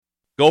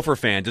Gopher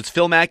fans, it's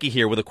Phil Mackey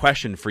here with a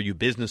question for you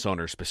business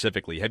owners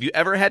specifically. Have you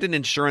ever had an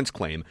insurance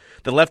claim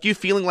that left you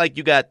feeling like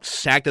you got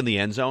sacked in the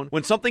end zone?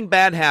 When something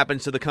bad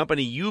happens to the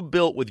company you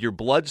built with your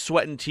blood,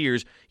 sweat, and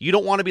tears, you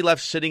don't want to be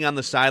left sitting on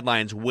the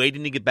sidelines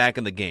waiting to get back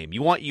in the game.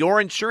 You want your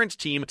insurance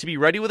team to be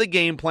ready with a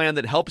game plan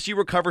that helps you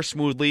recover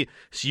smoothly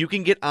so you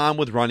can get on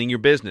with running your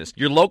business.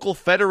 Your local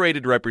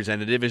federated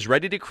representative is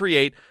ready to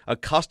create a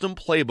custom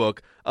playbook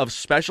of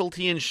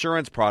specialty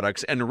insurance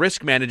products and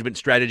risk management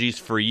strategies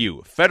for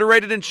you.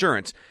 Federated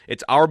Insurance.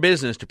 It's our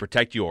business to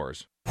protect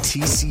yours.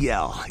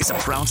 TCL is a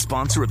proud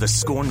sponsor of the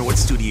Score North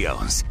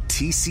Studios.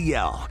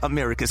 TCL,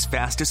 America's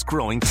fastest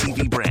growing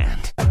TV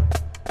brand.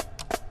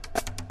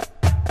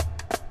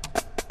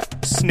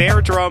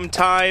 Snare drum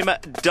time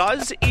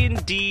does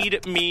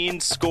indeed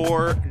mean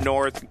Score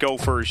North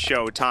Gophers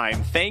show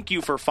time. Thank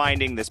you for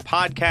finding this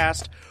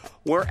podcast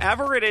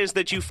wherever it is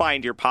that you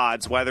find your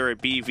pods, whether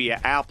it be via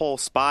Apple,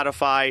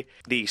 Spotify,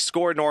 the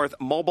Score North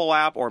mobile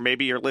app, or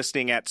maybe you're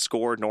listening at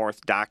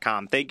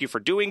scorenorth.com. Thank you for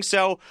doing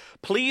so.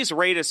 Please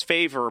rate us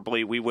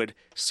favorably. We would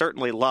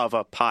certainly love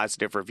a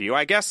positive review.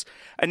 I guess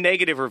a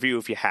negative review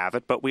if you have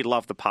it, but we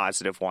love the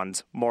positive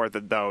ones more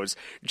than those.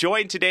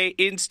 Joined today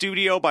in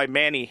studio by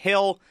Manny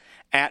Hill,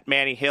 at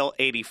Manny Hill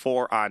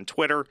 84 on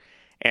Twitter.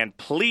 And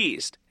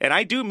pleased, and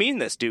I do mean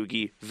this,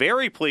 Doogie,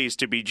 very pleased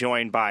to be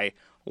joined by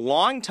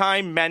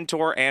longtime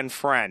mentor and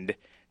friend,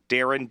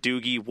 Darren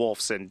Doogie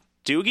Wolfson.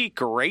 Doogie,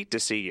 great to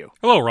see you.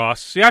 Hello,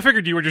 Ross. See, I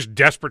figured you were just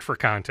desperate for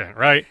content,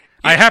 right?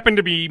 Yeah. I happened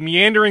to be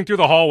meandering through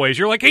the hallways.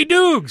 You're like, hey,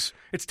 Doogs,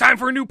 it's time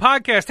for a new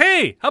podcast.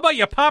 Hey, how about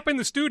you pop in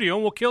the studio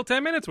and we'll kill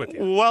 10 minutes with you?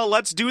 Well,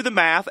 let's do the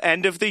math.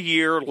 End of the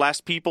year,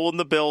 less people in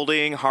the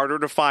building, harder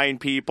to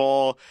find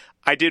people.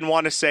 I didn't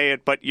want to say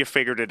it, but you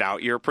figured it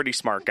out. You're a pretty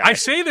smart guy. I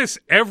say this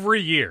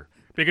every year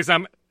because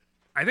I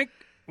think,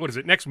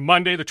 next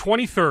Monday, the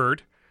 23rd,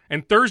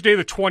 and Thursday,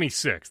 the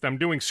 26th, I'm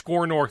doing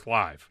Score North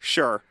Live.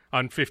 Sure.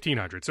 On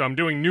 1500. So I'm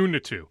doing noon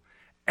to 2.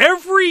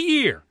 Every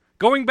year,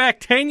 going back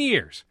 10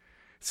 years,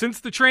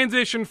 since the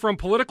transition from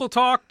political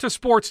talk to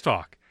sports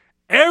talk,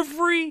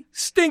 every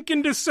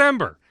stinking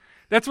December,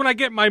 that's when I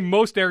get my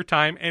most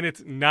airtime, and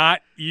it's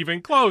not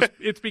even close.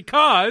 It's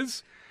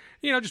because,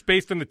 just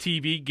based on the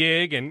TV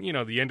gig and,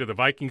 the end of the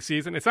Viking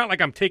season, it's not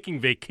like I'm taking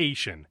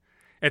vacation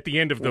at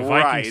the end of the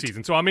Viking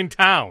season. So I'm in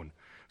town.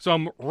 So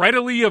I'm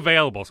readily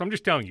available. So I'm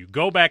just telling you,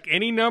 go back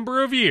any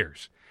number of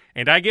years,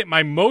 and I get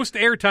my most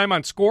airtime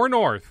on Score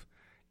North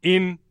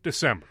in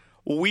December.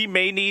 We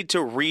may need to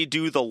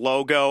redo the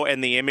logo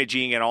and the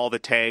imaging and all the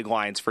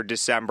taglines for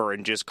December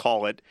and just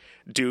call it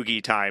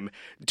Doogie time.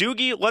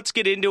 Doogie, let's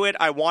get into it.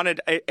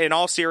 In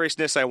all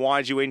seriousness, I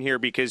wanted you in here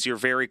because you're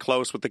very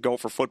close with the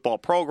Gopher football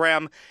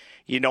program.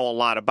 You know a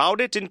lot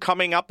about it, and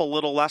coming up a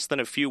little less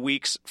than a few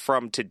weeks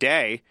from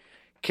today,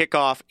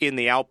 kickoff in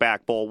the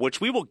Outback Bowl,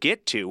 which we will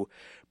get to.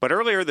 But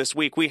earlier this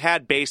week, we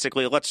had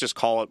basically, let's just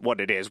call it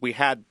what it is. We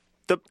had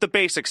the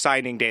basic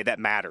signing day that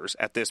matters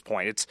at this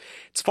point.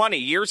 It's funny,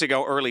 years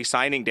ago, early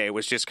signing day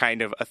was just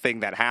kind of a thing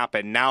that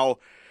happened. Now,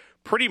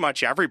 pretty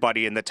much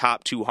everybody in the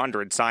top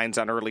 200 signs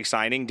on early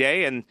signing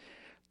day, and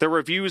the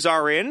reviews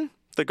are in.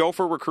 The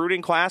Gopher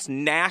recruiting class,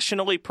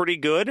 nationally pretty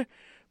good.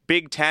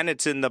 Big Ten,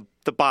 it's in the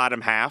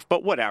bottom half,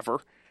 but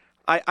whatever.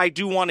 I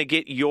do want to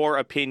get your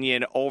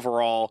opinion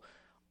overall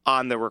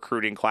on the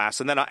recruiting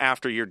class, and then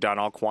after you're done,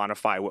 I'll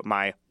quantify what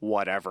my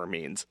whatever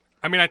means.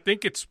 I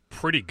think it's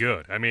pretty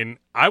good.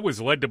 I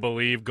was led to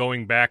believe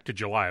going back to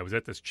July. I was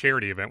at this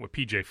charity event with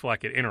PJ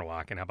Fleck at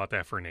Interlochen. How about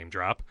that for a name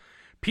drop?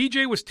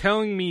 PJ was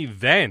telling me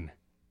then,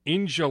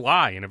 in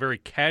July, in a very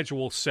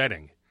casual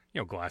setting,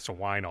 glass of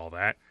wine, all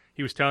that,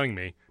 he was telling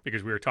me,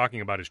 because we were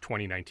talking about his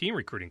 2019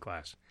 recruiting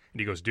class,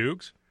 and he goes,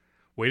 Doogs,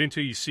 wait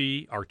until you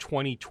see our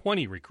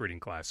 2020 recruiting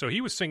class. So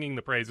he was singing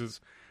the praises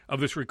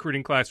of this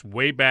recruiting class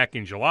way back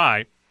in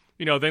July.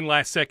 Then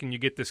last second you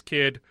get this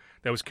kid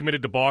that was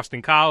committed to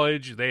Boston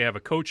College. They have a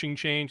coaching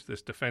change,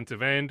 this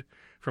defensive end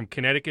from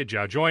Connecticut,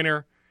 Joe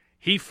Joyner.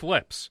 He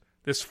flips,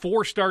 this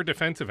 4-star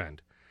defensive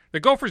end. The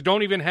Gophers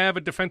don't even have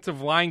a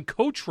defensive line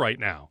coach right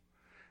now,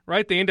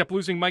 right? They end up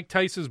losing Mike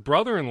Tice's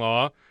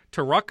brother-in-law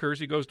to Rutgers.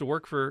 He goes to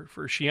work for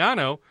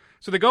Schiano.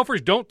 So the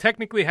Gophers don't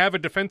technically have a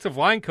defensive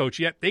line coach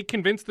yet. They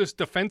convinced this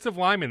defensive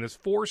lineman, this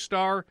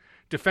 4-star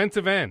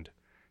defensive end,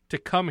 to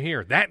come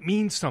here. That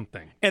means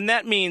something. And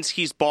that means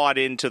he's bought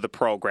into the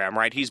program,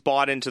 right? He's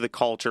bought into the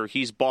culture.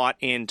 He's bought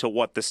into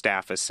what the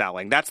staff is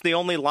selling. That's the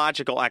only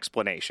logical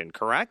explanation,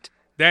 correct?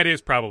 That is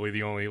probably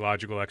the only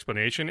logical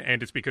explanation,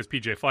 and it's because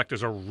PJ Fleck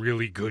does a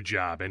really good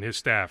job, and his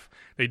staff,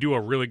 they do a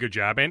really good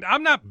job. And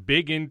I'm not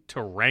big into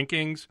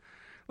rankings.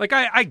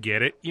 I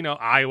get it.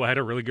 Iowa had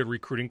a really good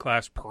recruiting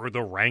class per the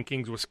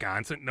rankings,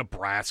 Wisconsin,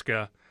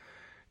 Nebraska.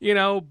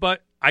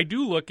 But I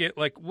do look at,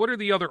 what are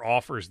the other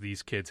offers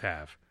these kids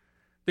have?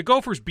 The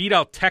Gophers beat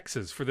out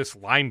Texas for this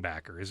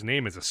linebacker. His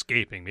name is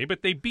escaping me,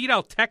 but they beat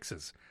out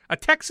Texas. A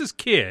Texas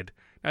kid,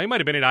 now he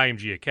might have been at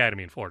IMG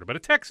Academy in Florida, but a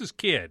Texas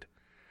kid,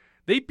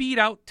 they beat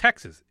out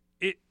Texas.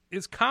 It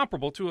is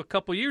comparable to a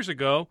couple years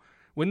ago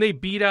when they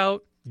beat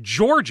out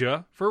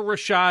Georgia for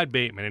Rashad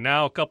Bateman. And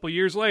now a couple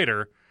years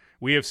later,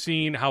 we have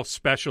seen how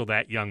special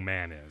that young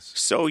man is.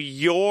 So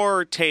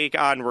your take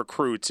on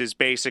recruits is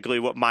basically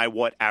what my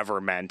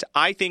whatever meant.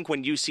 I think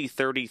when you see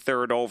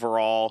 33rd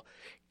overall,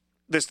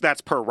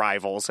 that's per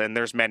Rivals, and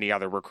there's many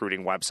other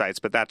recruiting websites,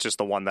 but that's just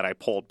the one that I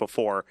pulled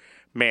before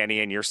Manny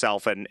and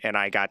yourself and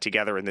I got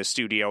together in the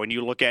studio. And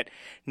you look at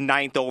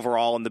 9th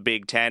overall in the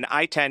Big Ten,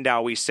 I tend to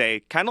always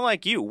say, kind of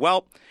like you,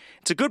 well,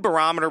 it's a good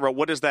barometer, but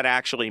what does that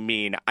actually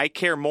mean? I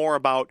care more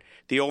about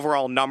the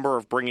overall number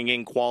of bringing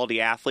in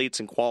quality athletes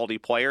and quality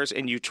players,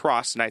 and you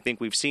trust, and I think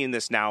we've seen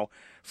this now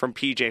from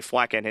PJ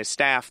Fleck and his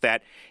staff,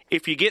 that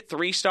if you get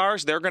 3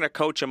 stars, they're going to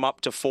coach them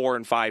up to 4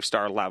 and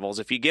 5-star levels.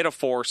 If you get a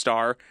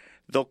 4-star,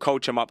 they'll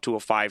coach them up to a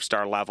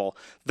 5-star level.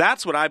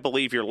 That's what I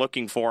believe you're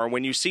looking for. And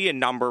when you see a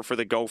number for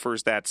the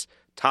Gophers that's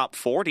top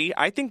 40,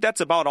 I think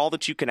that's about all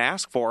that you can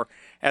ask for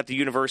at the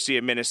University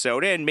of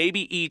Minnesota. And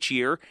maybe each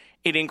year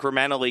it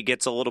incrementally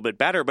gets a little bit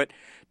better. But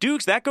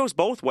Dukes, that goes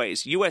both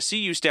ways.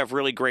 USC used to have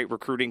really great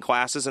recruiting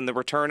classes, and the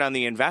return on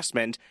the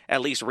investment,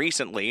 at least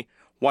recently,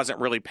 wasn't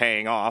really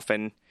paying off.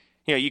 And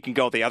you can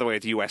go the other way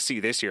with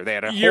USC this year. They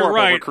had a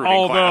horrible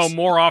recruiting class. Although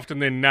more often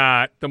than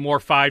not, the more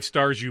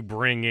 5-stars you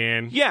bring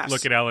in, yes.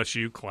 Look at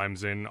LSU,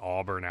 Clemson,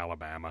 Auburn,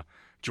 Alabama,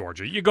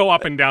 Georgia. You go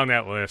up and down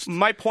that list.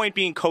 My point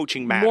being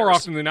coaching matters. More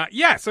often than not,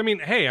 yes.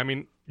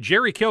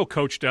 Jerry Kill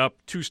coached up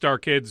 2-star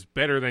kids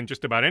better than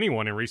just about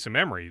anyone in recent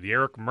memory. The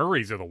Eric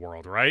Murrays of the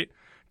world, right?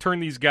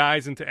 Turned these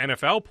guys into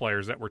NFL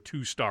players that were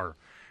 2-star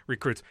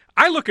recruits.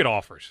 I look at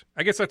offers.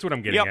 I guess that's what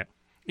I'm getting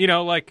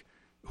at.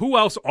 Who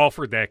else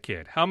offered that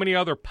kid? How many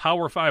other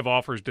Power 5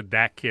 offers did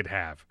that kid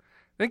have?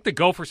 I think the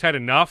Gophers had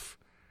enough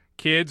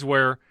kids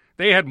where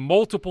they had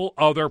multiple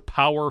other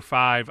Power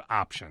 5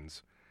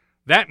 options.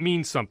 That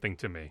means something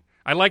to me.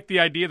 I like the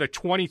idea that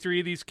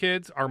 23 of these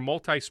kids are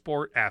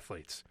multi-sport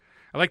athletes.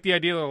 I like the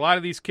idea that a lot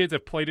of these kids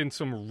have played in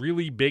some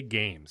really big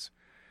games,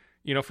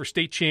 for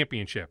state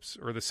championships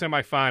or the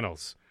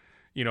semifinals,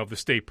 of the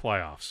state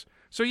playoffs.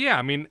 So,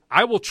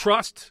 I will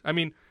trust.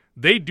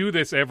 They do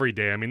this every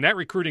day. That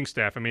recruiting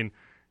staff,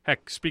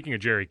 heck, speaking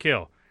of Jerry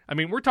Kill,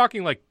 we're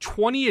talking like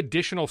 20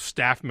 additional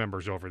staff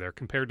members over there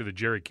compared to the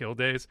Jerry Kill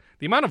days.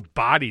 The amount of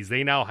bodies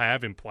they now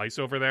have in place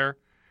over there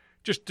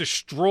just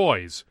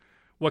destroys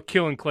what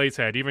Kill and Clay's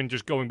had, even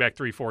just going back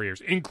 3-4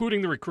 years,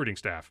 including the recruiting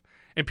staff.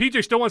 And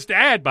PJ still wants to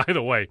add, by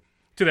the way,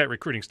 to that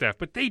recruiting staff.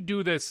 But they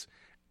do this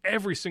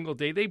every single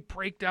day. They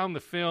break down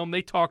the film.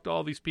 They talk to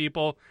all these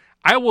people.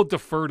 I will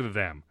defer to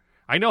them.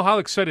 I know how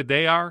excited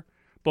they are,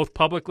 both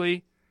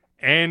publicly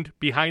and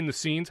behind the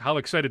scenes, how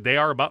excited they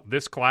are about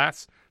this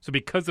class. So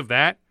because of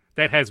that,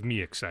 that has me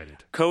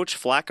excited. Coach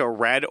Fleck, a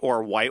red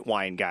or white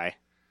wine guy?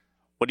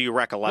 What do you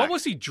recollect? What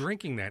was he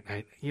drinking that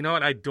night? You know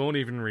what? I don't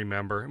even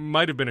remember. It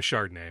might have been a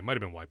Chardonnay. It might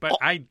have been white. But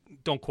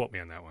don't quote me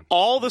on that one.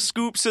 All the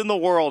scoops in the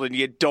world, and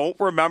you don't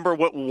remember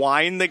what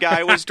wine the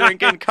guy was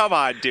drinking? Come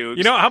on,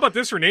 dude. How about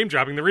this for name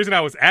dropping? The reason I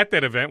was at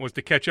that event was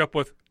to catch up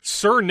with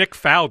Sir Nick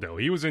Faldo.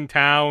 He was in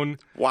town.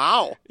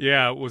 Wow.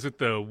 Yeah, was it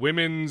the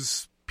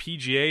women's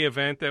PGA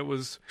event that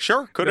was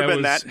could have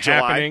been that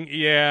happening. July.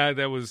 Yeah,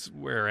 that was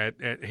where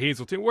at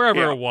Hazleton,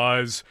 wherever it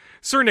was.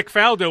 Sir Nick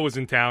Faldo was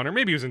in town, or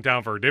maybe he was in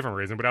town for a different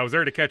reason, but I was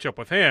there to catch up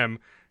with him.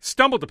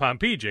 Stumbled upon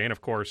PJ, and of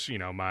course,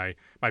 my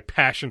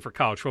passion for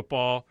college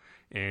football,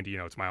 and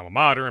it's my alma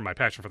mater, and my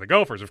passion for the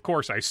Gophers. Of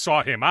course, I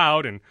sought him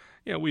out, and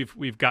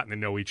we've gotten to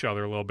know each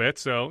other a little bit.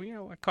 So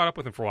I caught up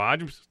with him for a while.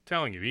 I'm just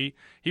telling you,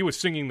 he was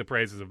singing the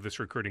praises of this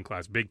recruiting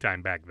class big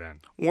time back then.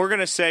 We're going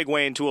to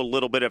segue into a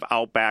little bit of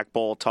Outback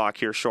Bowl talk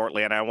here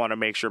shortly, and I want to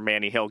make sure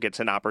Manny Hill gets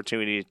an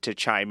opportunity to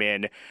chime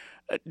in.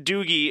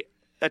 Doogie,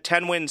 a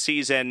 10-win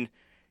season,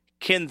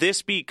 can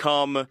this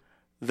become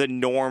the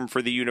norm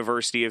for the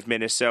University of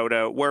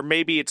Minnesota, where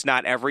maybe it's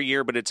not every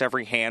year, but it's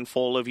every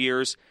handful of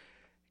years?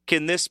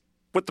 Can this,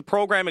 with the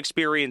program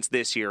experience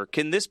this year,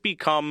 can this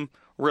become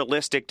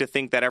realistic to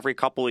think that every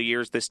couple of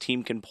years this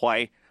team can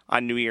play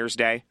on New Year's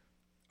Day?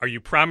 Are you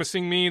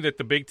promising me that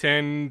the Big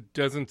Ten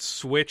doesn't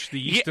switch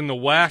the East and the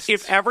West?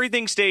 If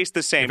everything stays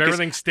the same. If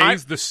everything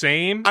stays the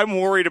same? I'm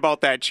worried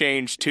about that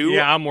change, too.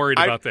 Yeah, I'm worried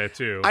about that,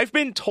 too. I've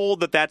been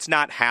told that that's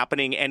not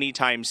happening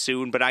anytime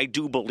soon, but I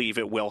do believe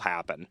it will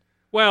happen.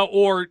 Well,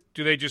 or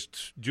do they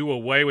just do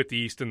away with the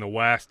East and the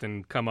West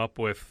and come up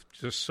with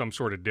just some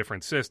sort of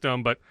different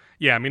system? But,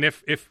 yeah,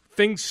 if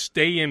things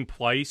stay in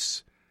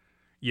place,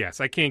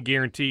 yes, I can't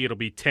guarantee it'll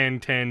be 10,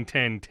 10,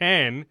 10,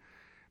 10.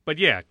 But,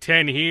 yeah,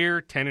 10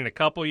 here, 10 in a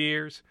couple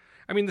years.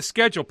 The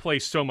schedule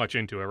plays so much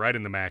into it, right,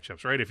 in the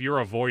matchups, right? If you're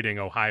avoiding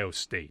Ohio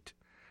State,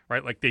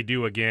 right, like they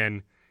do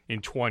again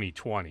in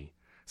 2020,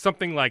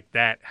 something like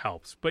that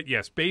helps. But,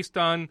 yes, based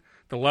on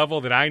the level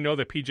that I know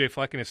that P.J.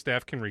 Fleck and his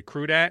staff can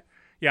recruit at,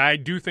 yeah, I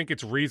do think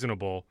it's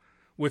reasonable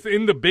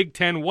within the Big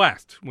Ten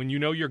West, when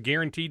you're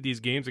guaranteed these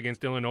games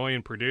against Illinois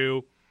and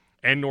Purdue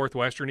and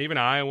Northwestern, even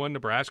Iowa,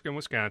 Nebraska, and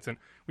Wisconsin,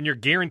 when you're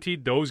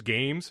guaranteed those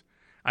games,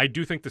 I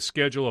do think the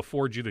schedule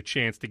affords you the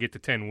chance to get to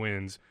 10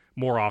 wins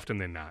more often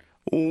than not.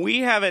 We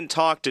haven't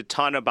talked a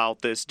ton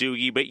about this,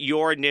 Doogie, but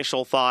your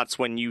initial thoughts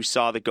when you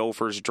saw the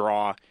Gophers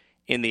draw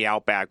in the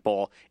Outback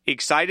Bowl.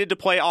 Excited to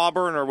play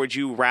Auburn, or would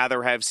you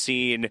rather have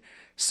seen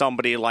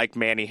somebody like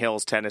Manny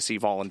Hill's Tennessee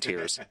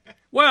Volunteers.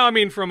 Well, I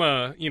mean, from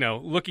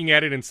looking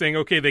at it and saying,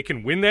 okay, they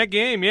can win that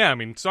game. Yeah, I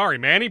mean, sorry,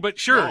 Manny, but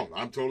sure. No,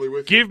 I'm totally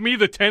with you. Give me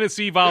the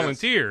Tennessee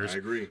Volunteers. Yes, I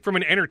agree. From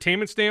an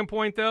entertainment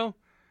standpoint, though,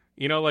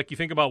 like you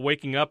think about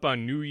waking up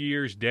on New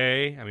Year's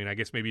Day. I mean, I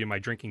guess maybe in my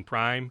drinking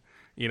prime,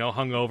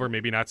 hungover,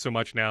 maybe not so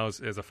much now as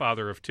a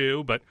father of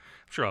two, but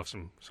I'm sure I'll have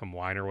some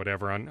wine or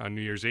whatever on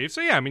New Year's Eve.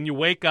 So, yeah, I mean, you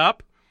wake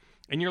up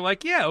and you're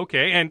like, yeah,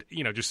 okay. And,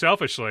 just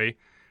selfishly,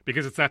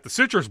 because it's not the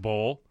Citrus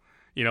Bowl,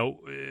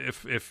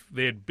 if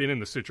they had been in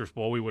the Citrus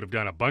Bowl, we would have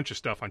done a bunch of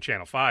stuff on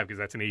Channel 5 because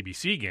that's an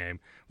ABC game.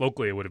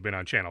 Locally, it would have been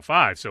on Channel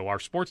 5. So our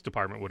sports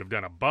department would have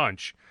done a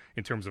bunch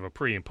in terms of a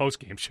pre- and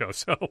post-game show.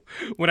 So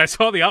when I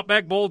saw the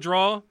Outback Bowl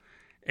draw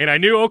and I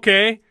knew,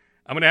 okay,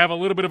 I'm going to have a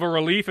little bit of a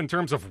relief in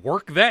terms of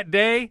work that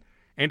day.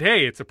 And,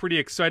 hey, it's a pretty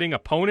exciting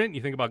opponent.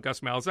 You think about Gus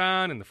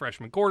Malzahn and the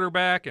freshman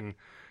quarterback and,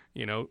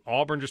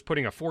 Auburn just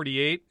putting a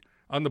 48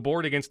 on the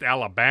board against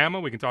Alabama.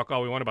 We can talk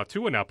all we want about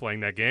Tua not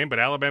playing that game, but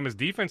Alabama's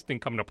defense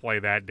didn't come to play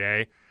that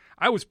day.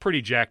 I was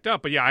pretty jacked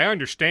up. But, yeah, I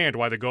understand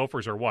why the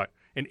Gophers are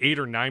an 8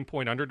 or 9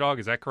 point underdog.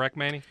 Is that correct,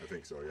 Manny? I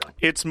think so, yeah.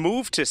 It's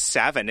moved to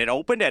 7. It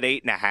opened at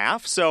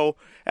 8.5. So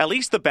at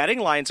least the betting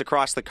lines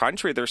across the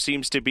country, there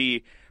seems to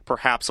be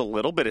perhaps a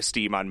little bit of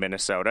steam on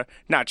Minnesota.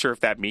 Not sure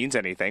if that means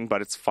anything,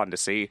 but it's fun to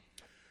see.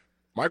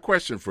 My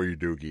question for you,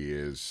 Doogie,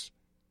 is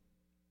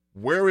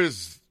where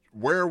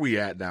are we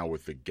at now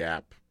with the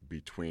gap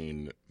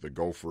between the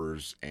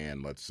Gophers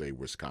and, let's say,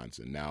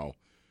 Wisconsin? Now,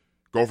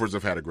 Gophers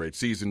have had a great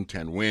season,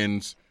 10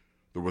 wins.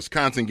 The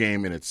Wisconsin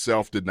game in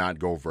itself did not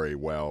go very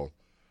well.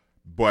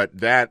 But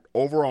that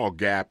overall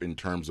gap in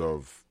terms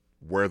of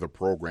where the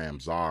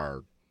programs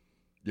are,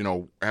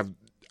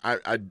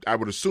 I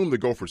would assume the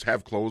Gophers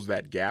have closed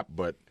that gap,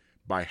 but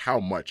by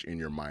how much in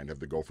your mind have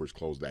the Gophers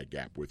closed that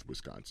gap with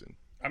Wisconsin?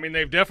 I mean,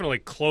 they've definitely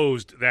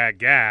closed that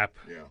gap.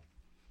 Yeah.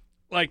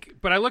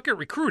 But I look at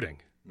recruiting.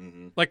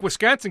 Mm-hmm. Like,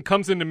 Wisconsin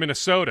comes into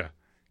Minnesota,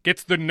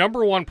 gets the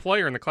number one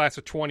player in the class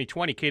of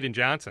 2020, Caden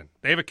Johnson.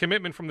 They have a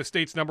commitment from the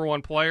state's number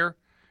one player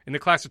in the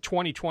class of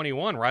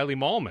 2021, Riley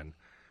Mahlman,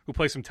 who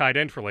plays some tight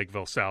end for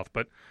Lakeville South.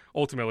 But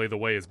ultimately, the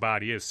way his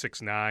body is,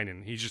 6'9",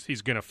 and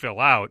he's going to fill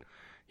out.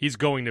 He's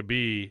going to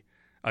be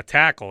a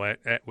tackle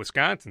at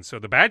Wisconsin. So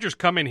the Badgers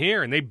come in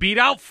here, and they beat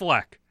out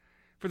Fleck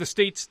for the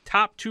state's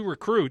top 2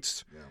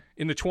 recruits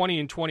in the 20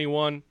 and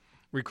 21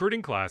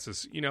 recruiting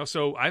classes.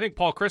 So I think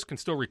Paul Chryst can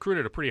still recruit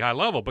at a pretty high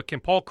level, but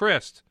can Paul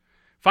Chryst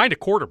find a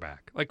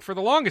quarterback? Like, for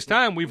the longest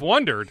time, we've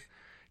wondered,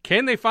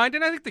 can they find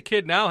it? I think the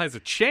kid now has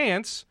a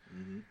chance,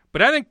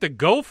 but I think the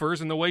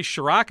Gophers and the way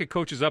Shiraka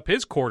coaches up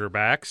his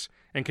quarterbacks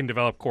and can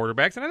develop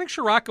quarterbacks, and I think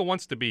Shiraka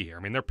wants to be here.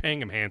 I mean, they're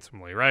paying him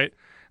handsomely, right?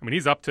 I mean,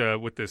 he's up to,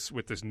 with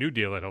this new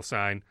deal that he'll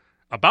sign,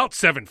 about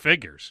 7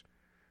 figures.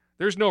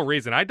 There's no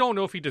reason. I don't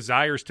know if he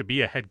desires to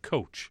be a head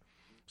coach.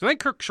 So I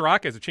think Kirk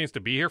Shiraka has a chance to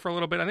be here for a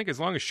little bit. I think as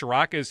long as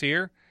Shiraka is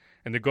here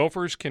and the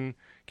Gophers can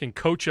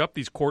coach up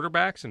these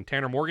quarterbacks and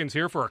Tanner Morgan's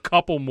here for a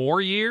couple more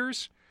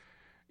years,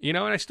 and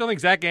I still think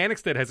Zach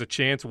Annexstad has a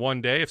chance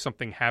one day if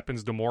something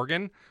happens to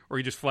Morgan or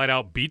he just flat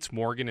out beats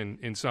Morgan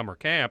in summer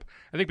camp.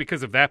 I think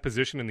because of that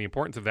position and the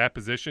importance of that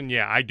position,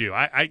 yeah, I do.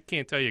 I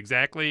can't tell you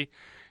exactly,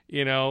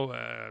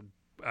 a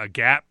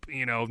gap,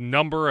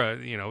 number,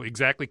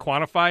 exactly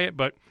quantify it,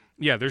 but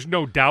yeah, there's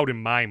no doubt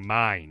in my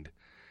mind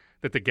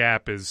that the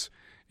gap is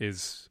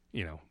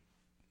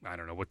I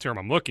don't know what term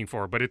I'm looking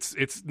for, but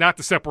it's not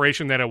the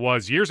separation that it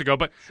was years ago.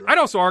 But sure. I'd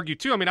also argue,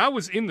 too, I mean, I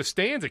was in the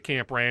stands at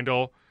Camp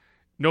Randall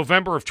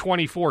November of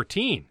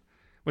 2014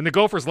 when the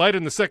Gophers led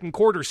in the second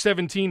quarter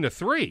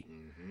 17-3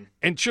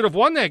 and should have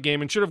won that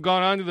game and should have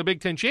gone on to the Big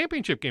Ten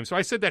championship game. So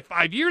I said that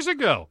 5 years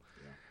ago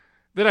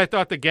that I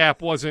thought the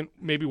gap wasn't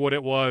maybe what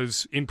it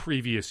was in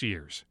previous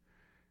years.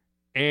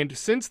 And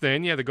since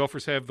then, the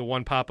Gophers have the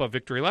one pop-up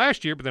victory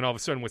last year, but then all of a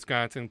sudden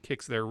Wisconsin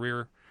kicks their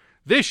rear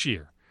this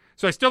year.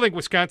 So I still think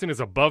Wisconsin is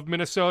above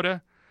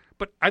Minnesota,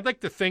 but I'd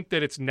like to think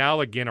that it's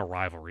now again a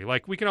rivalry.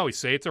 Like, we can always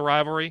say it's a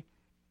rivalry,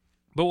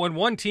 but when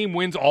one team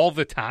wins all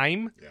the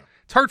time,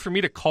 it's hard for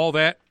me to call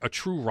that a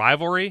true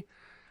rivalry.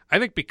 I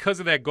think because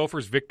of that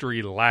Gophers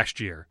victory last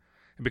year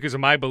and because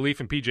of my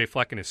belief in P.J.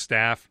 Fleck and his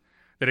staff,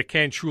 that it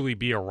can truly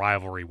be a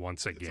rivalry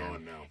once again. It's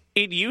on now.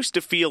 It used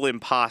to feel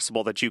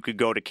impossible that you could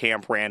go to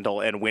Camp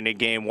Randall and win a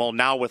game. Well,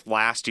 now with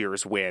last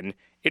year's win,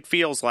 it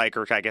feels like,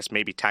 or I guess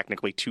maybe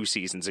technically 2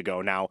 seasons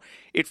ago now,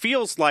 it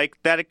feels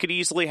like that it could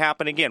easily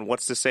happen again.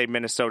 What's to say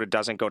Minnesota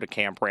doesn't go to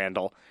Camp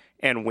Randall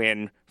and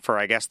win for,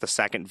 I guess, the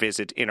second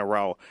visit in a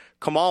row?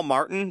 Kamal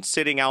Martin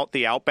sitting out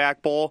the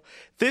Outback Bowl.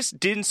 This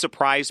didn't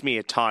surprise me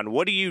a ton.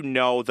 What do you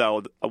know,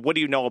 though? What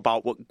do you know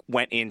about what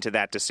went into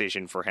that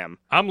decision for him?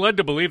 I'm led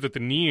to believe that the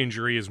knee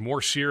injury is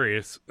more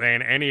serious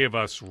than any of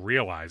us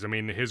realize. I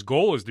mean, his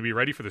goal is to be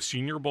ready for the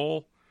Senior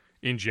Bowl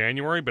in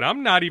January, but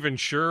I'm not even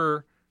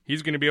sure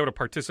he's going to be able to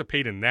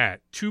participate in that,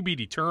 to be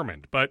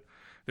determined. But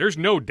there's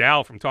no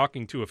doubt from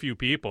talking to a few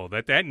people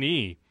that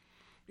knee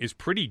is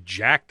pretty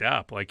jacked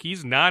up. Like,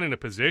 he's not in a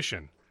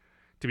position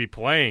to be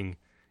playing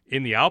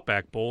in the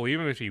Outback Bowl,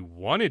 even if he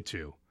wanted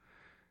to.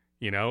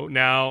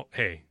 Now,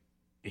 hey,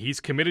 he's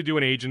committed to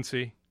an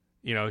agency.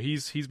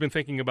 He's been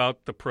thinking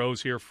about the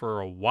pros here for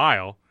a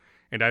while,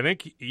 and I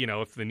think,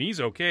 if the knee's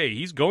okay,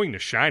 he's going to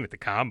shine at the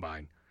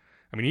Combine.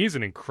 I mean, he's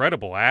an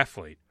incredible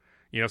athlete.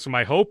 So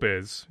my hope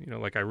is,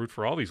 like I root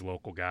for all these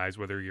local guys,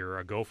 whether you're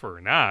a Gopher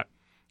or not,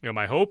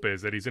 my hope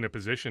is that he's in a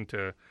position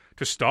to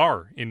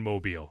star in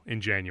Mobile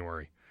in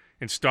January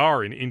and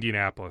star in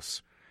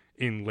Indianapolis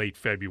in late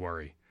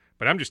February.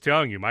 But I'm just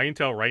telling you, my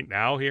intel right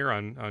now here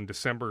on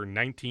December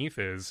 19th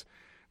is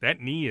that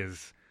knee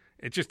is –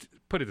 it just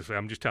 – put it this way,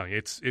 I'm just telling you,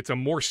 it's a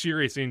more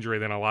serious injury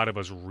than a lot of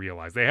us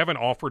realize. They haven't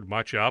offered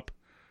much up,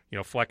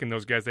 Fleck and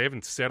those guys. They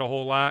haven't said a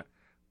whole lot.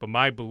 But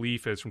my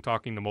belief is, from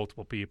talking to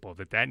multiple people,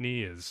 that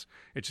knee is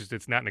 –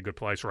 it's not in a good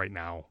place right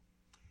now.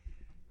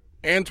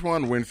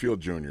 Antoine Winfield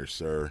Jr.,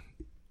 sir,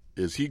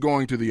 is he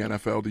going to the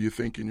NFL, do you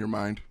think, in your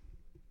mind?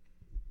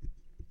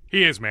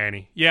 He is,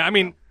 Manny. Yeah, I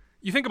mean,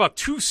 you think about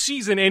 2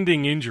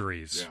 season-ending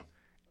injuries,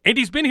 and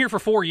he's been here for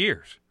 4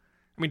 years.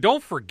 I mean,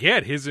 don't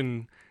forget his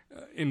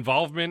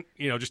involvement,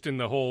 just in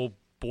the whole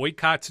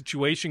boycott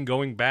situation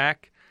going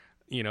back,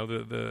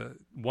 the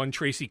one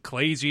Tracy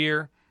Clay's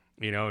year,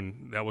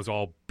 and that was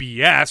all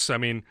BS. I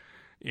mean,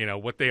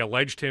 what they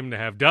alleged him to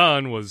have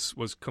done was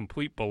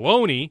complete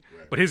baloney,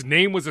 but his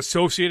name was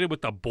associated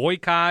with the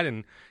boycott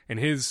and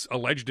his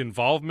alleged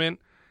involvement,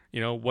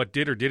 what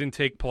did or didn't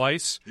take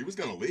place. He was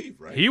going to leave,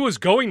 right? He was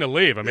going to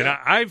leave. I mean,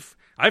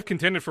 I've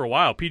contended for a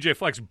while, PJ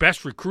Fleck's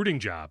best recruiting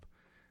job.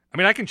 I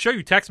mean, I can show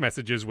you text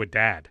messages with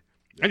Dad.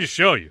 I just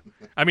show you.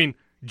 I mean,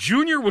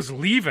 Junior was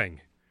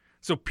leaving.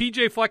 So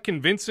PJ Fleck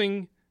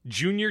convincing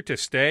Junior to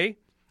stay,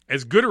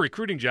 as good a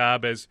recruiting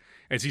job as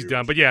he's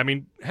done. But, yeah, I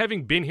mean,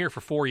 having been here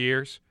for 4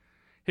 years,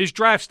 his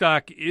draft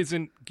stock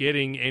isn't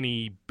getting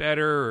any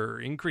better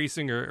or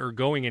increasing or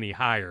going any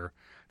higher.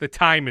 The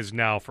time is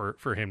now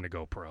for him to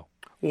go pro.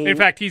 In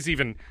fact,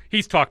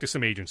 he's talked to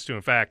some agents, too.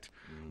 In fact,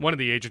 one of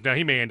the agents, now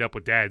he may end up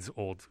with Dad's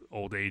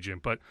old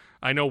agent, but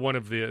I know one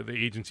of the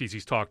agencies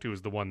he's talked to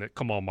is the one that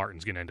Kamal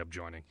Martin's going to end up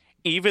joining.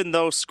 Even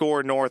though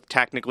Score North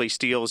technically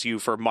steals you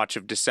for much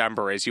of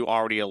December, as you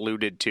already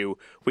alluded to,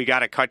 we got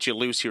to cut you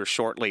loose here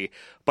shortly.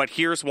 But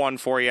here's one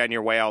for you on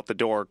your way out the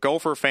door.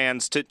 Gopher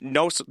fans,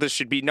 this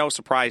should be no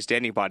surprise to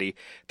anybody.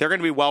 They're going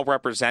to be well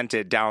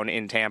represented down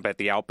in Tampa at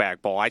the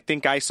Outback Bowl. I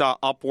think I saw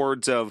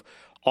upwards of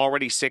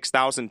already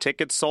 6,000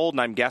 tickets sold,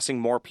 and I'm guessing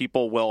more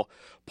people will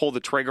pull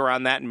the trigger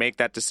on that and make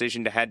that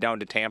decision to head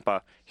down to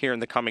Tampa here in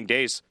the coming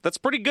days. That's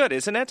pretty good,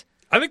 isn't it?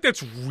 I think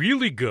that's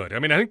really good. I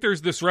mean, I think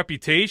there's this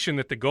reputation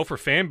that the Gopher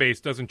fan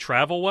base doesn't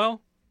travel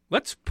well.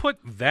 Let's put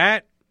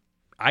that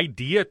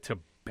idea to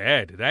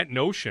bed, that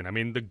notion. I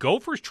mean, the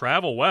Gophers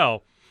travel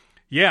well.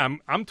 Yeah,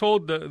 I'm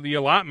told the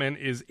allotment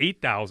is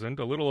 8,000,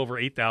 a little over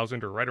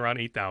 8,000 or right around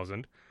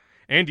 8,000.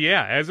 And,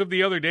 yeah, as of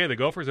the other day, the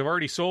Gophers have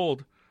already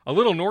sold a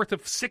little north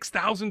of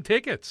 6,000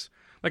 tickets.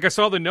 Like I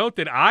saw the note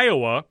that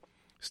Iowa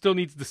still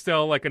needs to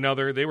sell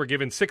they were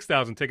given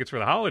 6,000 tickets for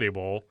the Holiday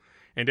Bowl.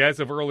 And as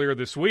of earlier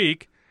this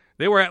week,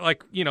 they were at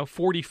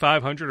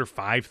 4,500 or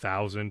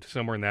 5,000,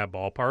 somewhere in that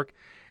ballpark.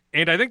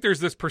 And I think there's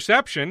this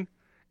perception,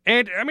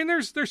 and I mean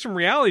there's some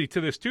reality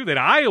to this too, that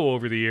Iowa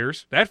over the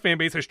years, that fan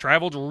base has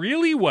traveled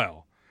really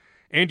well.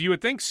 And you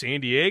would think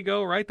San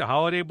Diego, right, the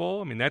Holiday Bowl,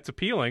 I mean that's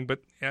appealing, but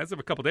as of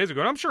a couple days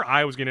ago, I'm sure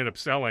Iowa's going to end up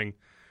selling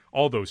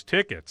all those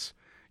tickets.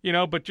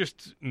 But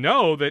just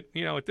know that,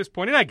 at this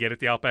point, and I get it,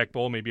 the Outback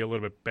Bowl may be a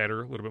little bit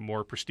better, a little bit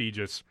more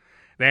prestigious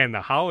than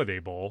the Holiday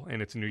Bowl,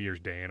 and it's New Year's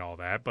Day and all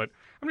that. But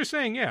I'm just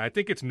saying, yeah, I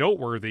think it's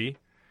noteworthy.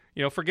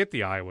 Forget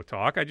the Iowa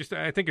talk.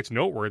 I think it's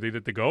noteworthy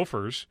that the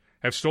Gophers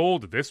have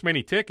sold this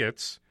many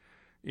tickets,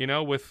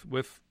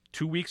 with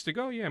 2 weeks to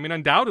go. Yeah, I mean,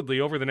 undoubtedly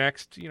over the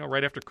next,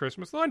 right after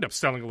Christmas, they'll end up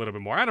selling a little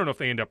bit more. I don't know if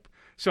they end up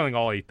selling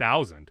all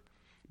 8,000,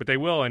 but they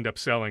will end up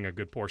selling a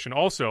good portion.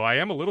 Also, I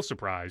am a little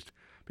surprised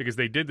because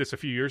they did this a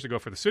few years ago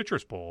for the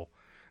Citrus Bowl.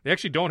 They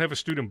actually don't have a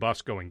student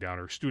bus going down,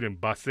 or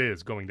student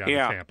buses going down to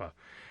Tampa.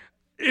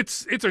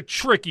 It's a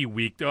tricky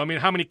week, though. I mean,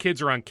 how many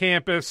kids are on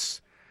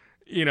campus?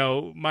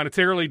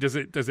 Monetarily,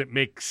 does it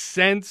make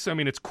sense? I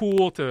mean, it's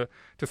cool to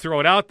throw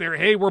it out there.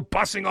 Hey, we're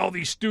busing all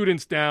these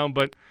students down,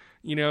 but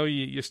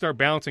you start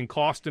balancing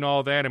cost and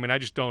all that. I mean, I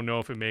just don't know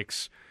if it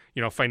makes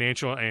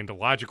financial and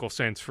logical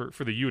sense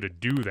for the U to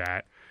do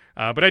that.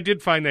 But I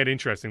did find that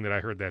interesting that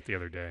I heard that the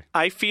other day.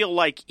 I feel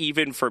like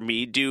even for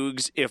me,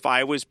 Doogs, if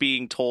I was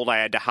being told I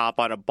had to hop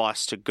on a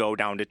bus to go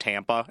down to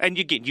Tampa, and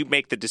you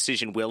make the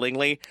decision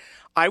willingly,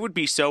 I would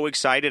be so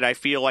excited. I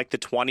feel like the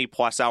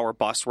 20-plus hour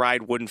bus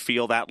ride wouldn't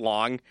feel that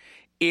long.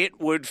 It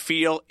would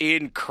feel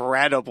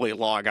incredibly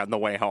long on the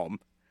way home.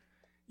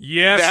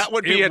 Yes, that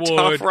would be a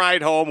tough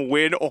ride home,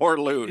 win or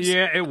lose.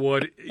 Yeah, it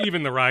would.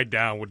 Even the ride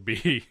down would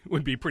be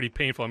pretty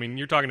painful. I mean,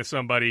 you're talking to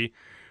somebody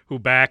who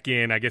back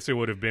in, I guess it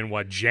would have been,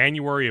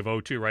 January of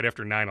 2002, right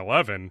after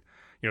 9/11,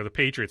 the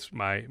Patriots,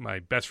 my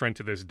best friend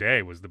to this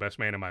day was the best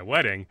man at my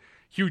wedding,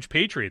 huge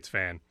Patriots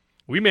fan.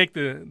 We make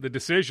the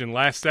decision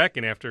last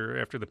second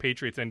after the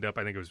Patriots end up,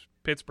 I think it was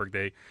Pittsburgh,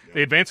 they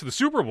advance to the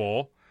Super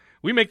Bowl.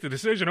 We make the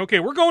decision, okay,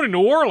 we're going to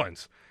New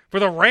Orleans for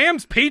the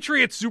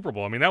Rams-Patriots Super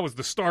Bowl. I mean, that was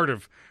the start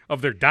of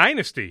their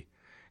dynasty.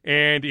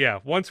 And, yeah,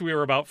 once we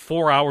were about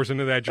 4 hours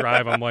into that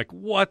drive, I'm like,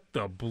 what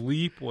the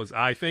bleep was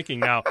I thinking?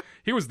 Now,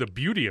 here was the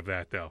beauty of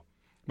that, though.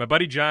 My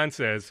buddy John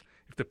says,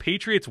 if the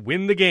Patriots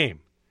win the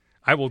game,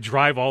 I will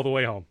drive all the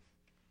way home.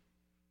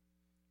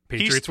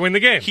 Patriots win the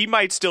game. He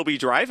might still be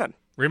driving.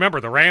 Remember,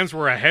 the Rams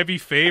were a heavy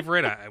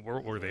favorite.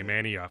 Were they,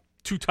 Manny, a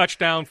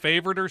 2-touchdown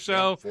favorite or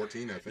so? Yeah,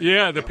 14, I think.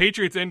 Yeah, the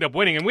Patriots end up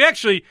winning. And we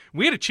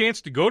had a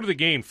chance to go to the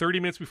game 30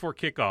 minutes before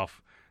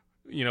kickoff.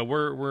 You know,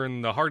 we're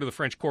in the heart of the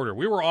French Quarter.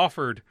 We were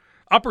offered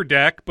upper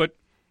deck, but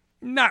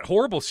not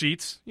horrible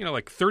seats, you know,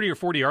 like 30 or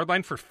 40-yard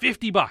line for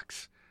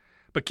 $50.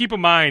 But keep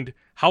in mind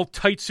how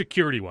tight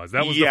security was.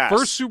 That was the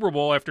first Super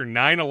Bowl after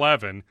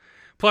 9/11.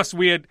 Plus,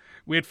 we had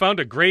found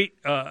a great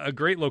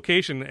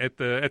location at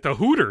the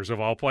Hooters of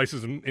all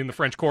places in the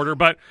French Quarter.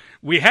 But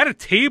we had a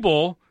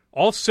table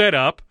all set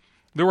up.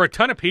 There were a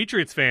ton of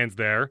Patriots fans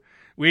there.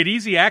 We had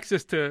easy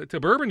access to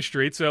Bourbon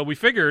Street, so we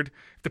figured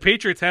if the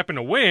Patriots happen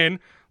to win,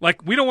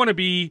 like, we don't want to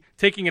be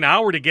taking an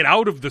hour to get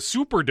out of the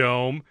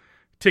Superdome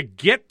to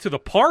get to the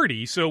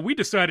party. So we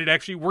decided,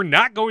 actually, we're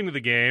not going to the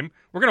game.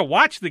 We're going to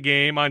watch the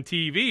game on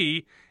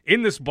TV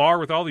in this bar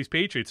with all these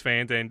Patriots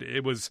fans, and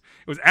it was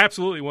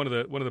absolutely one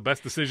of the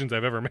best decisions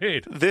I've ever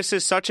made. This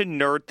is such a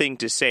nerd thing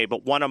to say,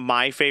 but one of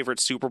my favorite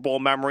Super Bowl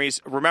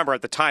memories, remember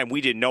at the time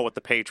we didn't know what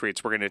the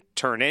Patriots were going to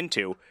turn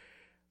into.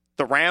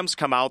 The Rams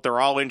come out,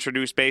 they're all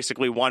introduced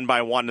basically one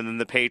by one, and then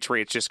the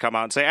Patriots just come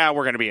out and say,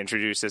 we're going to be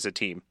introduced as a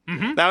team.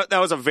 Mm-hmm. That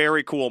was a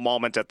very cool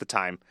moment at the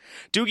time.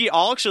 Doogie,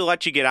 I'll actually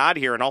let you get out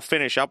of here, and I'll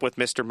finish up with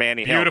Mr.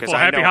 Manny Hill. Beautiful.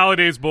 Happy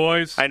holidays,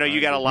 boys. I know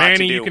you got a lot Manny,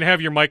 to do. you can have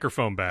your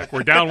microphone back.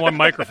 We're down one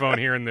microphone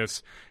here in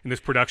this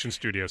production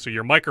studio, so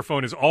your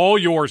microphone is all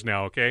yours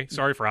now, okay?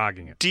 Sorry for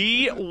hogging it.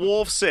 D.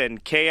 Wolfson,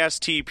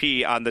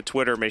 KSTP on the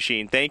Twitter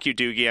machine. Thank you,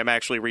 Doogie. I'm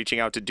actually reaching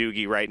out to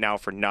Doogie right now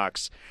for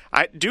Nux.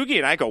 Doogie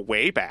and I go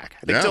way back.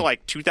 I think to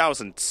like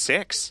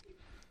 2006.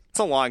 It's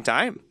a long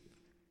time.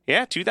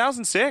 Yeah,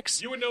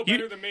 2006. You would know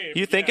better than me.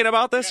 You thinking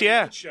about this?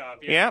 Yeah.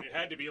 Yeah. It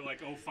had to be like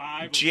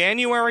 05.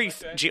 January,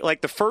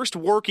 like the first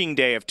working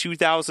day of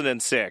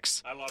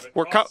 2006. I love it.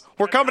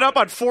 We're coming up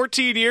on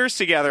 14 years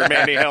together,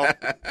 Manny Hill.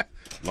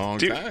 Long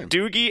time.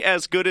 Doogie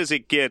as good as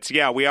it gets.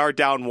 Yeah, we are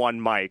down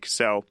one mic,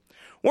 so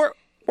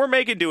we're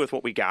making do with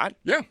what we got.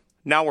 Yeah.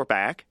 Now we're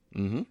back.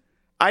 Mm-hmm.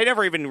 I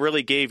never even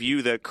really gave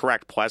you the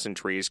correct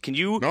pleasantries. Can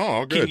you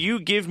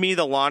give me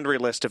the laundry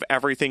list of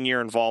everything you're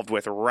involved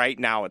with right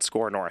now at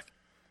Score North?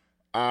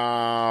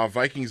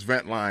 Vikings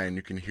Vent Line.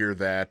 You can hear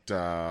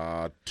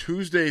that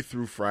Tuesday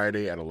through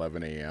Friday at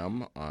 11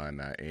 a.m. on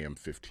AM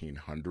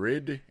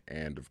 1500.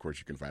 And, of course,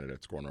 you can find it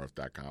at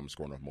scorenorth.com,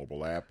 Score North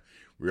mobile app.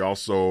 We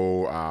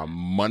also,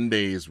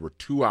 Mondays, we're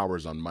 2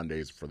 hours on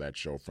Mondays for that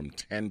show from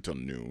 10 to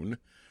noon,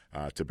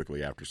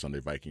 typically after Sunday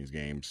Vikings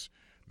games.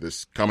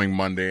 This coming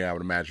Monday, I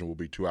would imagine, will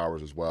be 2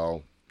 hours as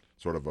well,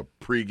 sort of a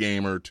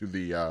pre-gamer to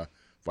the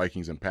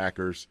Vikings and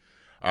Packers.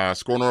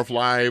 Score North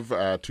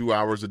Live, 2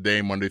 hours a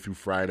day, Monday through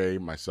Friday.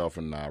 Myself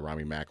and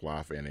Rami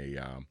Makloff and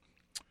a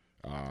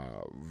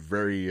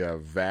very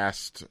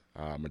vast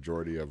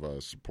majority of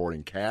a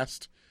supporting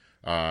cast,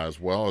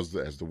 as well as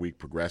the week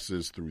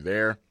progresses through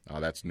there.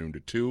 That's noon to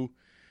 2.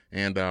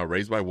 And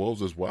Raised by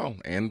Wolves as well,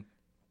 and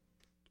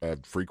a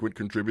frequent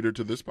contributor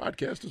to this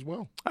podcast as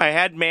well. I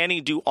had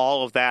Manny do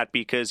all of that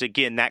because,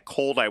 again, that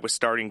cold I was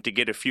starting to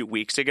get a few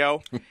weeks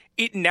ago,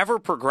 it never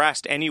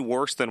progressed any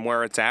worse than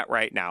where it's at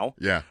right now.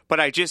 Yeah. But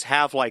I just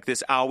have like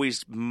this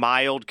always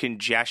mild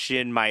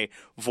congestion. My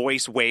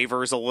voice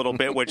wavers a little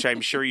bit, which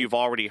I'm sure you've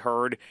already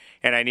heard,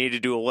 and I need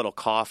to do a little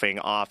coughing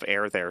off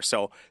air there.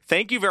 So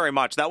thank you very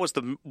much. That was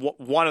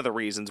one of the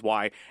reasons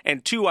why.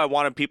 And two, I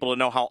wanted people to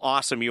know how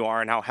awesome you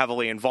are and how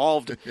heavily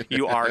involved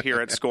you are here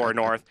at Score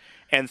North.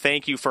 And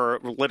thank you for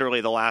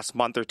literally the last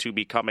month or two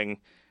becoming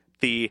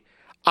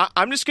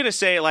I'm just going to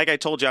say, like I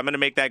told you, I'm going to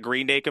make that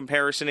Green Day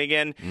comparison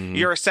again. Mm-hmm.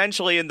 You're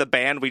essentially in the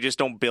band. We just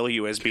don't bill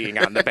you as being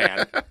on the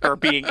band or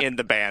being in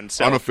the band.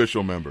 So,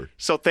 unofficial member.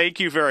 So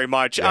thank you very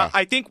much. Yeah.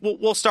 I think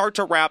we'll start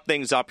to wrap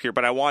things up here,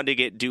 but I wanted to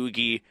get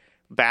Doogie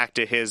back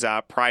to his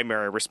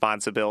primary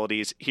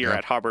responsibilities here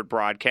at Hubbard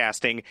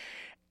Broadcasting.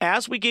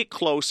 As we get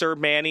closer,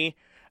 Manny,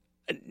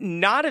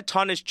 not a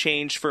ton has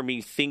changed for me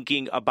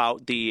thinking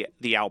about the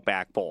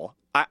Outback Bowl.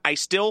 I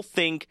still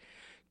think,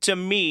 to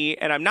me,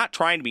 and I'm not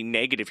trying to be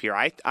negative here,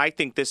 I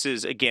think this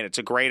is, again, it's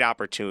a great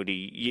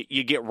opportunity.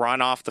 You get run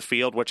off the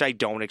field, which I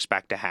don't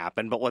expect to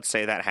happen, but let's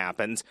say that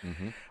happens.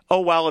 Mm-hmm.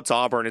 Oh, well, it's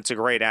Auburn. It's a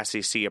great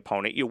SEC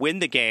opponent. You win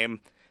the game.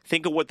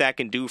 Think of what that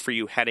can do for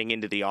you heading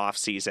into the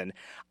offseason.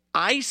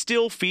 I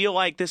still feel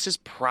like this is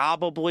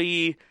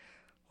probably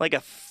like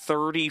a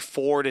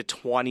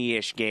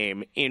 34-20-ish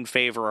game in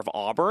favor of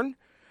Auburn.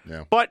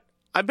 Yeah. But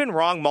I've been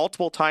wrong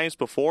multiple times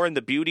before, and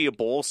the beauty of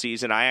bowl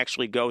season, I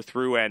actually go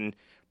through and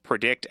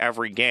predict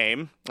every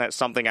game. That's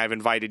something I've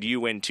invited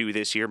you into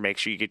this year. Make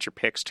sure you get your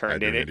picks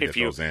turned in if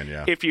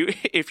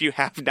you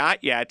have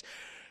not yet.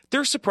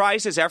 There's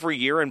surprises every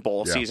year in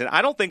bowl season.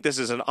 I don't think this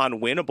is an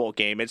unwinnable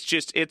game. It's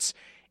just it's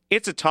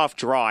a tough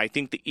draw. I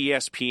think the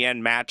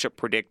ESPN matchup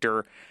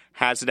predictor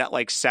has it at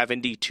like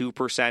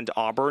 72%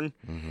 Auburn.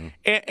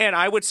 And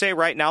I would say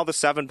right now the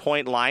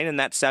 7-point line and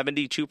that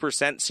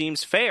 72%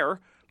 seems fair,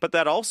 but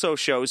that also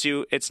shows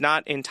you it's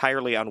not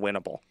entirely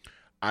unwinnable.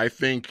 I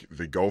think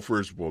the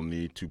Gophers will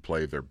need to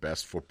play their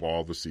best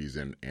football of the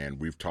season, and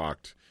we've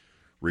talked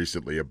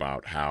recently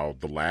about how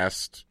the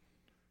last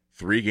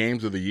 3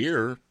 games of the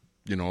year,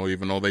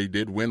 even though they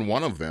did win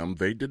one of them,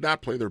 they did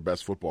not play their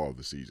best football of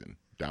the season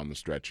down the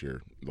stretch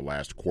here, the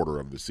last quarter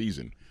of the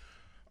season.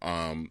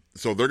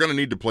 So they're going to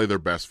need to play their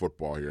best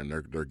football here, and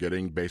they're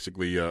getting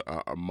basically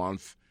a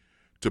month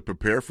to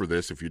prepare for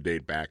this if you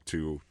date back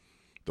to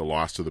the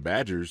loss to the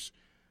Badgers.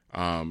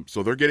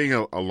 So they're getting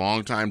a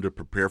long time to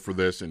prepare for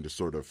this and to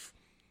sort of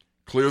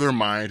clear their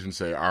minds and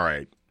say, all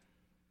right,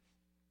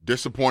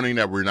 disappointing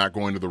that we're not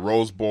going to the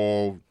Rose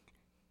Bowl.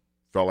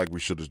 Felt like we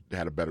should have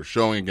had a better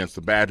showing against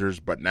the Badgers,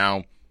 but now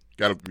we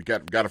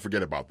got to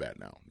forget about that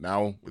now.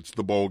 Now it's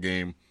the bowl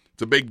game.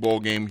 It's a big bowl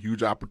game,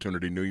 huge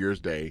opportunity, New Year's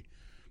Day,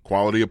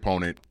 quality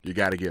opponent. You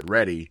got to get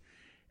ready.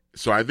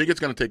 So I think it's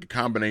going to take a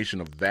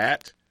combination of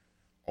that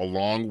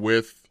along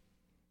with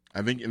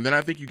I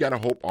think you got to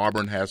hope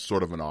Auburn has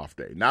sort of an off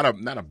day. Not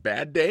a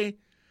bad day,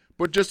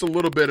 but just a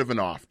little bit of an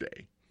off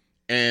day.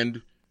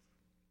 And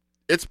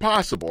it's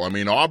possible. I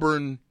mean,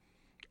 Auburn,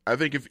 I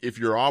think if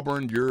you're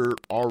Auburn, you're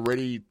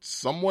already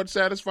somewhat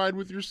satisfied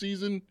with your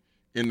season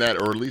in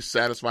that, or at least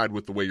satisfied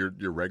with the way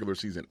your regular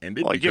season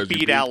ended. Well, you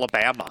beat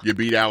Alabama. You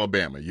beat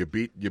Alabama. You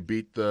beat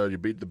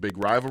the big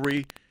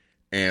rivalry,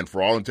 and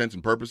for all intents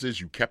and purposes,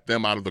 you kept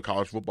them out of the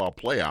college football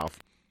playoff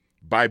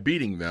by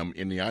beating them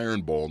in the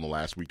Iron Bowl in the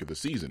last week of the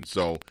season.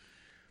 So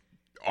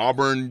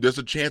Auburn, there's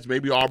a chance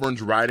maybe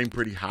Auburn's riding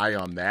pretty high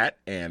on that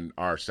and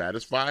are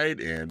satisfied,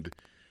 and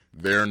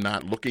they're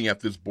not looking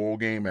at this bowl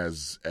game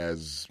as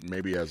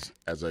maybe as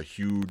a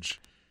huge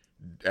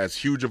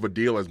of a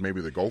deal as maybe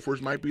the Gophers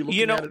might be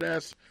looking at it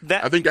as.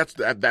 I think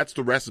that's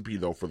the recipe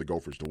though for the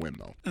Gophers to win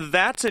though.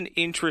 That's an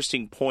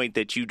interesting point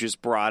that you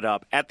just brought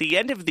up. At the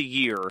end of the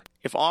year,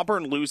 if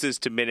Auburn loses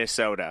to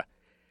Minnesota,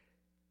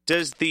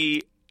 does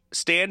the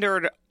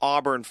standard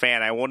Auburn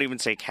fan, I won't even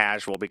say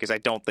casual because I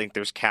don't think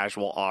there's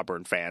casual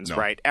Auburn fans,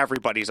 right?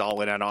 Everybody's all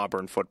in on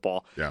Auburn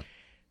football. Yeah.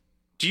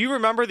 Do you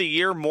remember the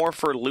year more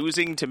for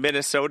losing to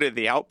Minnesota in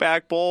the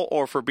Outback Bowl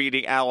or for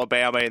beating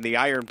Alabama in the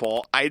Iron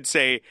Bowl? I'd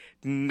say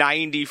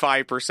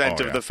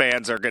 95% of the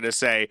fans are going to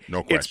say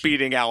it's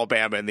beating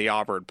Alabama in the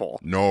Auburn Bowl.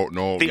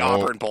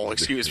 Auburn Bowl,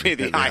 excuse me,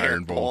 the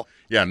Iron Bowl.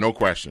 Yeah, no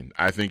question.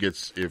 I think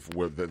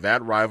that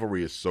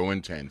rivalry is so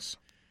intense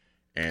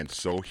and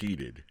so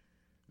heated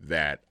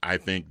that I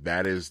think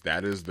that is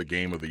the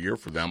game of the year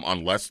for them,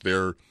 unless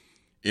they're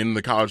in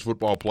the college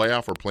football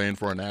playoff or playing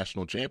for a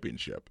national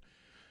championship.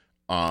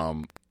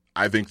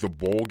 I think the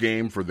bowl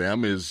game for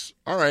them is,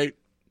 all right,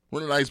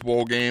 we're in a nice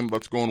bowl game.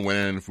 Let's go and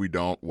win. If we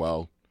don't,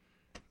 well,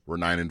 we're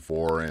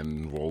 9-4,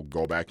 and we'll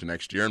go back to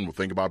next year, and we'll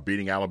think about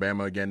beating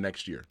Alabama again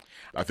next year.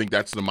 I think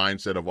that's the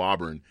mindset of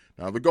Auburn.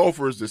 Now, the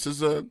Gophers, this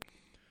is a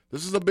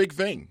big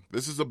thing.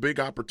 This is a big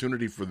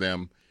opportunity for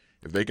them.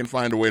 If they can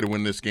find a way to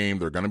win this game,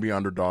 they're going to be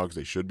underdogs.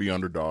 They should be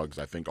underdogs.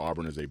 I think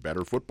Auburn is a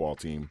better football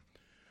team.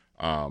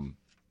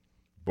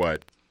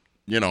 But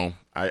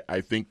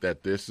I think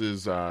that this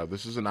is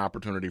an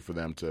opportunity for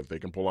them to, if they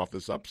can pull off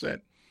this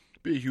upset,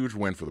 be a huge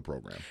win for the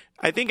program.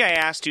 I think I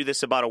asked you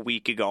this about a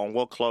week ago, and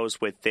we'll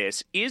close with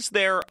this. Is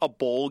there a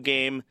bowl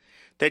game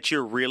that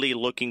you're really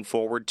looking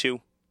forward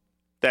to?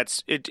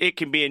 It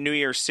can be a New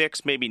Year's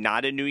 6, maybe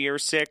not a New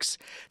Year's 6.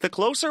 The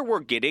closer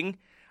we're getting,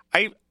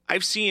 I've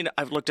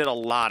looked at a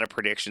lot of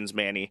predictions,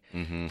 Manny.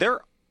 Mm-hmm.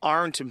 There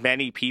aren't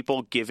many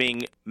people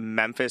giving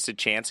Memphis a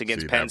chance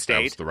against Penn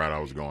State. That's the route I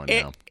was going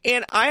now.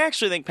 And I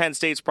actually think Penn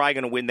State's probably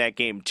going to win that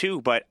game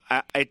too, but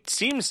it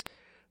seems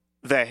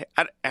that,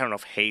 I don't know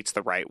if hate's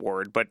the right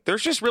word, but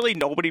there's just really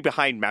nobody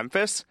behind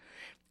Memphis.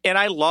 And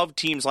I love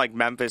teams like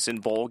Memphis in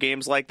bowl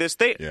games like this.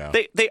 They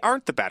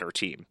aren't the better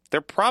team.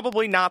 They're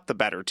probably not the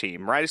better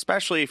team, right?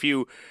 Especially if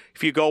you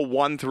go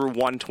 1 through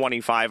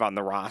 125 on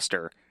the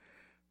roster.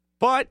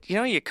 But,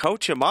 you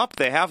coach them up.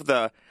 They have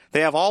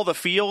all the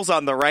feels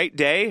on the right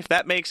day, if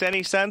that makes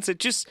any sense.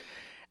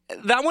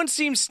 That one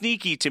seems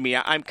sneaky to me.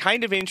 I'm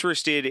kind of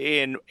interested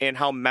in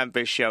how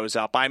Memphis shows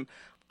up. I'm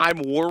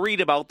worried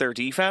about their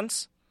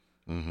defense,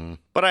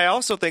 but I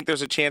also think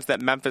there's a chance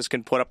that Memphis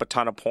can put up a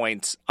ton of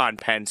points on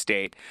Penn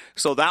State.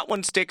 So that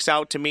one sticks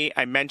out to me.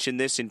 I mentioned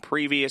this in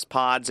previous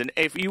pods, and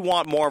if you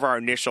want more of our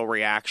initial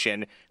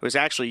reaction, it was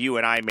actually you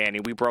and I, Manny.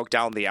 We broke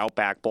down the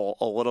Outback Bowl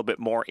a little bit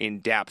more in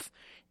depth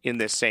in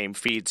this same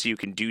feed, so you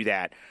can do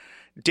that.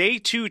 Day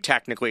 2,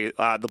 technically,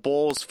 the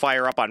bowls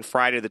fire up on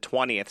Friday the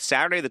 20th.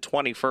 Saturday the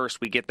 21st,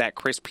 we get that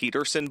Chris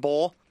Peterson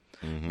Bowl.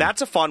 Mm-hmm.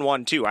 That's a fun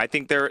one, too. I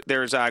think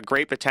there's a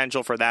great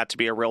potential for that to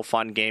be a real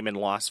fun game in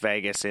Las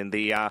Vegas. And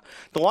the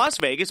Las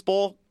Vegas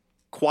Bowl,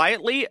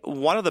 quietly,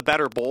 one of the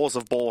better bowls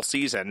of bowl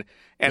season,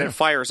 and it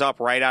fires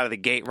up right out of the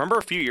gate. Remember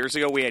a few years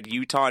ago we had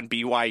Utah and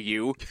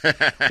BYU?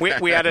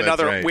 We had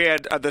another. We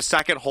had the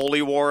second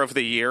Holy War of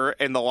the year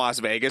in the Las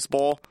Vegas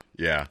Bowl.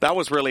 Yeah. That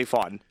was really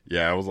fun.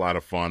 Yeah, it was a lot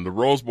of fun. The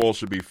Rose Bowl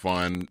should be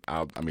fun.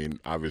 I mean,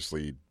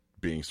 obviously,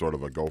 being sort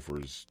of a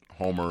Gophers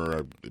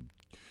homer,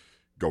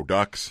 go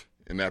Ducks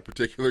in that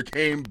particular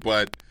game.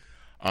 But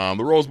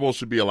the Rose Bowl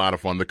should be a lot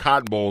of fun. The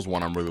Cotton Bowl is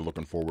one I'm really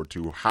looking forward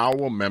to. How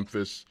will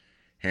Memphis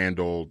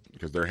handle,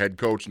 because their head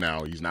coach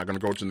now, he's not going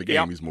to coach in the game.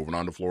 Yep. He's moving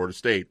on to Florida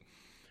State.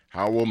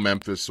 How will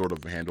Memphis sort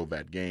of handle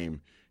that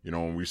game? You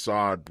know, when we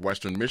saw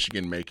Western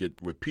Michigan make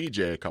it with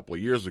PJ a couple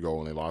of years ago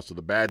when they lost to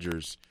the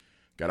Badgers,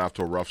 got off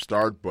to a rough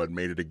start, but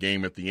made it a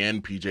game at the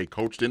end. PJ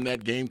coached in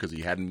that game because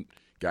he hadn't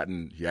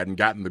gotten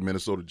the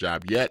Minnesota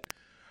job yet.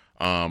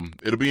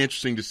 It'll be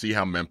interesting to see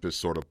how Memphis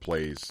sort of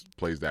plays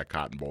that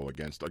Cotton Bowl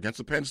against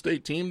a Penn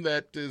State team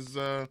that is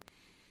a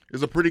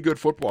pretty good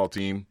football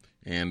team.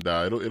 And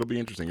it'll be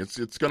interesting.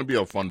 It's going to be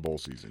a fun bowl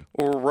season.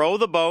 Row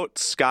the boat,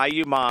 Sky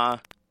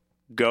Yuma,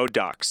 go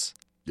Ducks.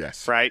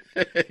 Yes. Right?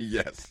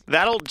 Yes.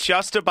 That'll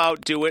just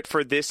about do it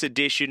for this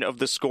edition of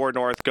the Score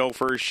North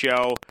Gophers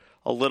show.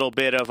 A little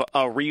bit of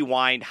a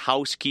rewind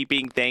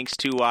housekeeping thanks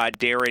to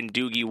Darren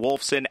Doogie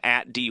Wolfson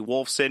at D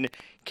Wolfson,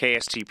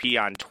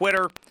 KSTP on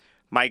Twitter.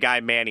 My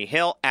guy Manny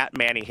Hill at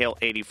Manny Hill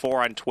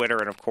 84 on Twitter.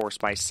 And of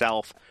course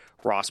myself,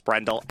 Ross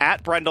Brendel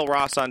at Brendel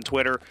Ross on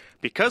Twitter,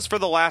 because for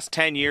the last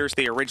 10 years,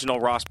 the original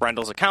Ross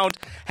Brendel's account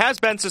has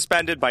been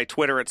suspended by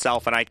Twitter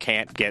itself, and I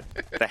can't get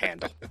the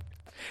handle.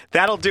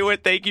 That'll do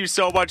it. Thank you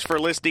so much for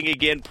listening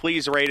again.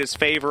 Please rate us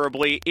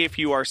favorably if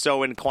you are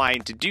so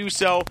inclined to do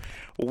so.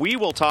 We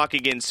will talk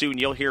again soon.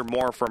 You'll hear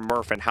more from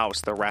Murph and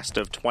House the rest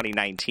of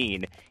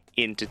 2019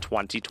 into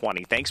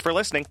 2020. Thanks for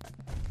listening.